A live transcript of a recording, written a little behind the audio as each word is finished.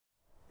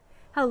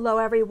Hello,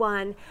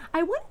 everyone.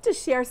 I wanted to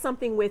share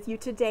something with you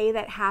today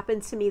that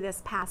happened to me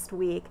this past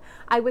week.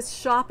 I was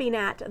shopping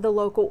at the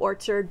local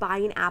orchard,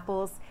 buying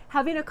apples,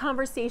 having a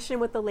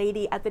conversation with the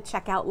lady at the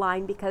checkout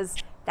line because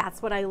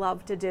that's what I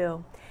love to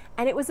do.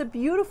 And it was a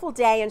beautiful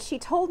day, and she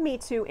told me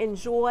to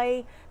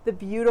enjoy the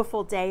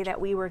beautiful day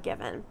that we were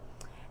given.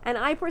 And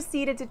I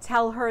proceeded to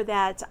tell her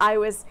that I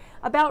was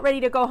about ready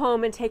to go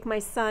home and take my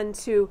son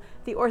to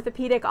the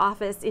orthopedic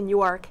office in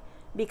York,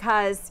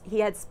 because he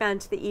had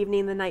spent the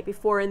evening the night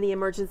before in the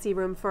emergency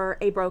room for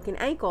a broken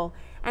ankle.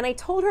 And I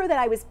told her that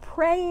I was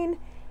praying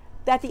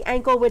that the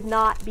ankle would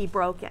not be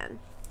broken.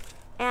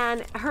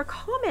 And her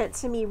comment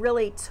to me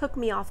really took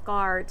me off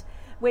guard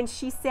when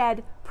she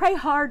said, "Pray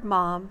hard,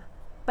 Mom,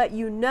 but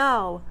you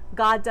know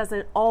God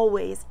doesn't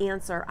always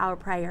answer our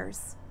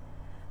prayers."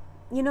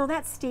 You know,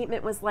 that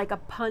statement was like a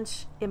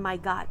punch in my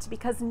gut,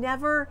 because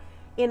never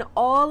in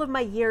all of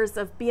my years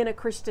of being a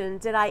Christian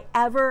did I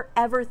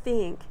ever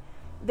think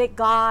that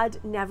God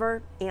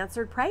never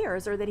answered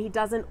prayers, or that he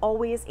doesn't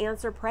always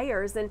answer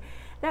prayers. And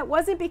that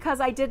wasn't because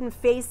I didn't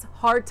face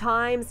hard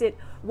times. It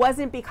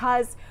wasn't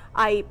because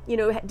I,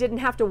 didn't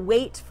have to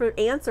wait for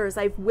answers.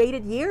 I've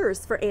waited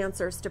years for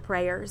answers to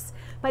prayers,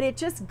 but it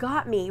just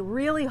got me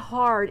really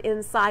hard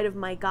inside of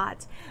my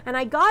gut. And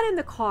I got in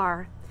the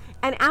car,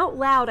 and out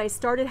loud, I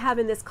started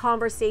having this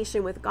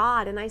conversation with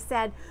God. And I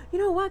said, "You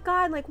know what,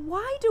 God,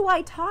 why do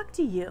I talk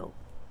to you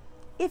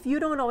if you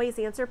don't always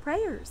answer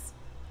prayers?"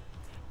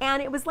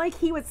 And it was like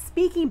he was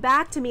speaking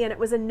back to me, and it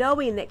was a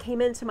knowing that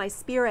came into my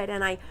spirit,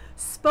 and I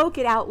spoke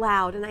it out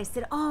loud, and I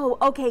said, "Oh,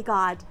 okay,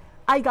 God,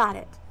 I got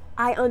it.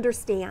 I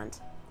understand.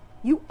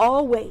 You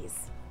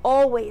always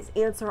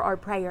answer our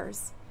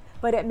prayers,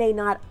 but it may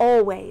not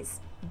always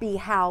be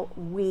how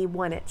we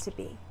want it to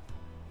be."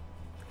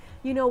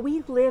 You know,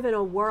 we live in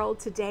a world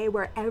today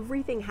where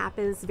everything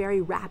happens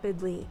very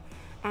rapidly.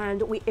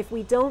 And if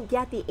we don't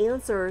get the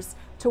answers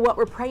to what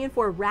we're praying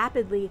for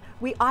rapidly,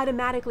 we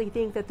automatically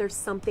think that there's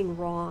something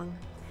wrong.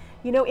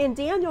 You know, in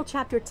Daniel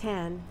chapter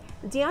 10,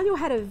 Daniel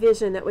had a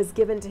vision that was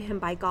given to him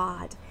by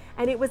God,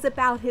 and it was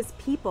about his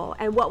people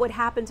and what would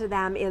happen to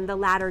them in the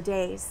latter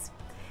days.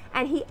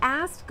 And he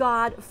asked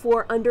God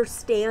for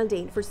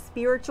understanding, for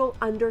spiritual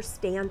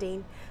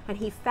understanding, and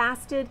he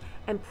fasted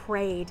and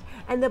prayed.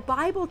 And the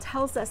Bible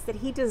tells us that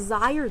he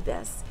desired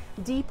this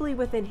deeply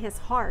within his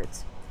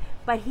heart.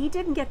 But he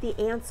didn't get the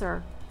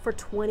answer for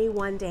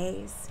 21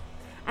 days.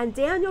 And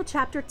Daniel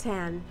chapter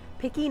 10,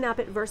 picking up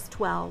at verse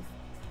 12,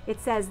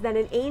 it says, "Then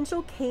an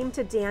angel came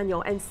to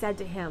Daniel and said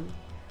to him,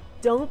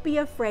 'Don't be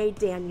afraid,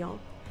 Daniel.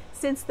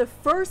 Since the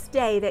first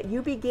day that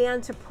you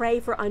began to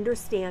pray for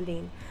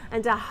understanding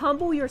and to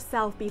humble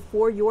yourself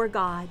before your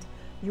God,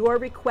 your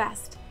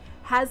request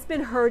has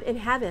been heard in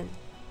heaven.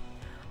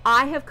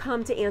 I have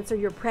come to answer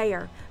your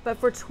prayer, but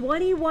for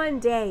 21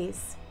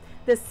 days,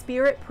 the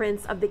spirit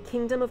prince of the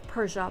kingdom of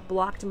Persia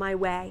blocked my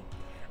way.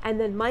 And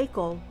then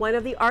Michael, one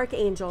of the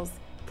archangels,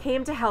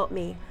 came to help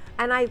me,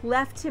 and I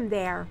left him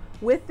there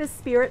with the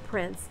spirit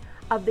prince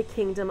of the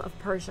kingdom of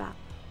Persia.'"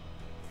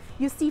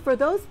 You see, for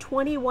those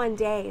 21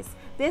 days,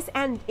 this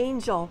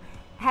angel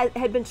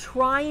had been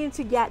trying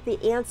to get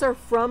the answer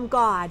from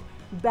God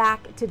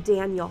back to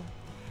Daniel.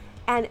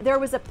 And there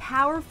was a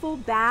powerful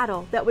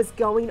battle that was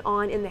going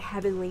on in the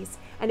heavenlies,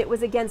 and it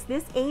was against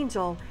this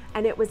angel,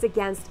 and it was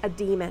against a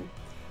demon.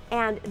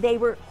 And they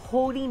were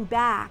holding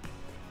back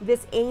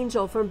this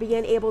angel from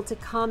being able to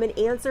come and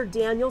answer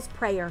Daniel's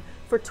prayer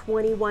for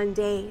 21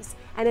 days.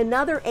 And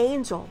another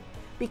angel,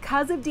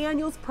 because of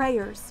Daniel's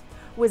prayers,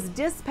 was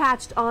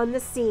dispatched on the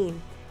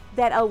scene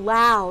that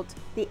allowed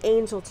the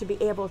angel to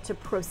be able to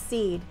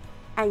proceed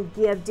and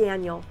give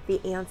Daniel the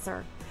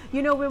answer.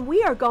 You know, when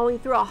we are going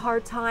through a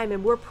hard time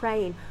and we're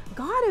praying,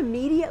 God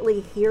immediately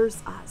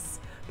hears us.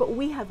 But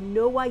we have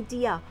no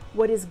idea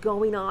what is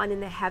going on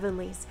in the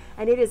heavenlies.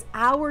 And it is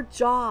our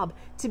job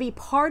to be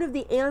part of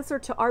the answer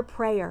to our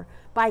prayer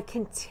by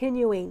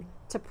continuing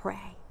to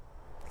pray.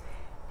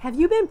 Have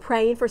you been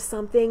praying for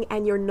something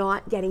and you're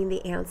not getting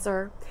the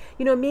answer?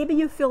 You know, maybe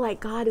you feel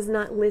like God is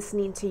not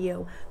listening to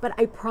you, but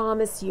I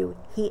promise you,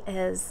 he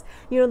is.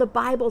 You know, the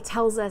Bible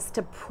tells us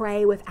to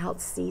pray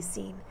without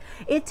ceasing.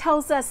 It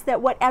tells us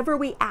that whatever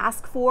we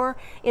ask for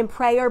in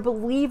prayer,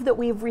 believe that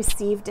we've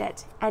received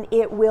it and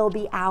it will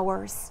be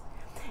ours.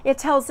 It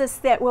tells us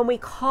that when we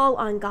call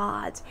on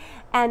God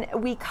and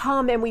we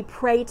come and we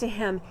pray to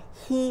him,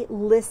 he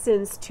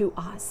listens to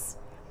us.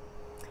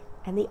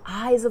 And the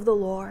eyes of the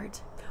Lord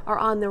are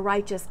on the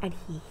righteous, and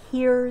he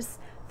hears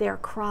their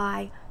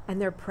cry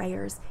and their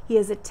prayers. He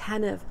is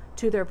attentive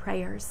to their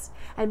prayers.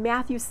 And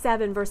Matthew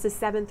 7 verses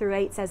 7 through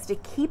 8 says to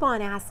keep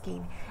on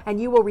asking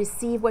and you will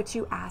receive what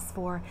you ask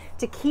for.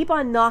 To keep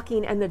on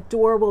knocking and the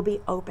door will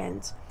be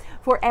opened.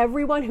 For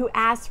everyone who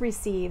asks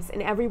receives,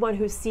 and everyone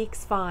who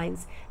seeks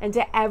finds, and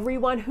to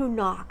everyone who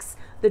knocks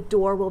the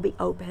door will be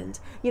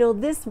opened. You know,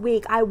 this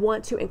week I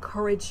want to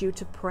encourage you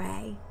to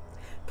pray.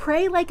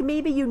 Pray like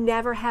maybe you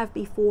never have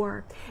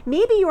before.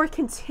 Maybe you're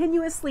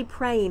continuously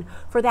praying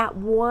for that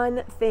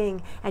one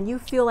thing and you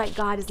feel like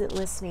God isn't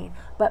listening.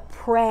 But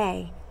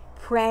pray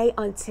Pray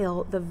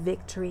until the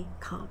victory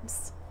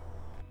comes.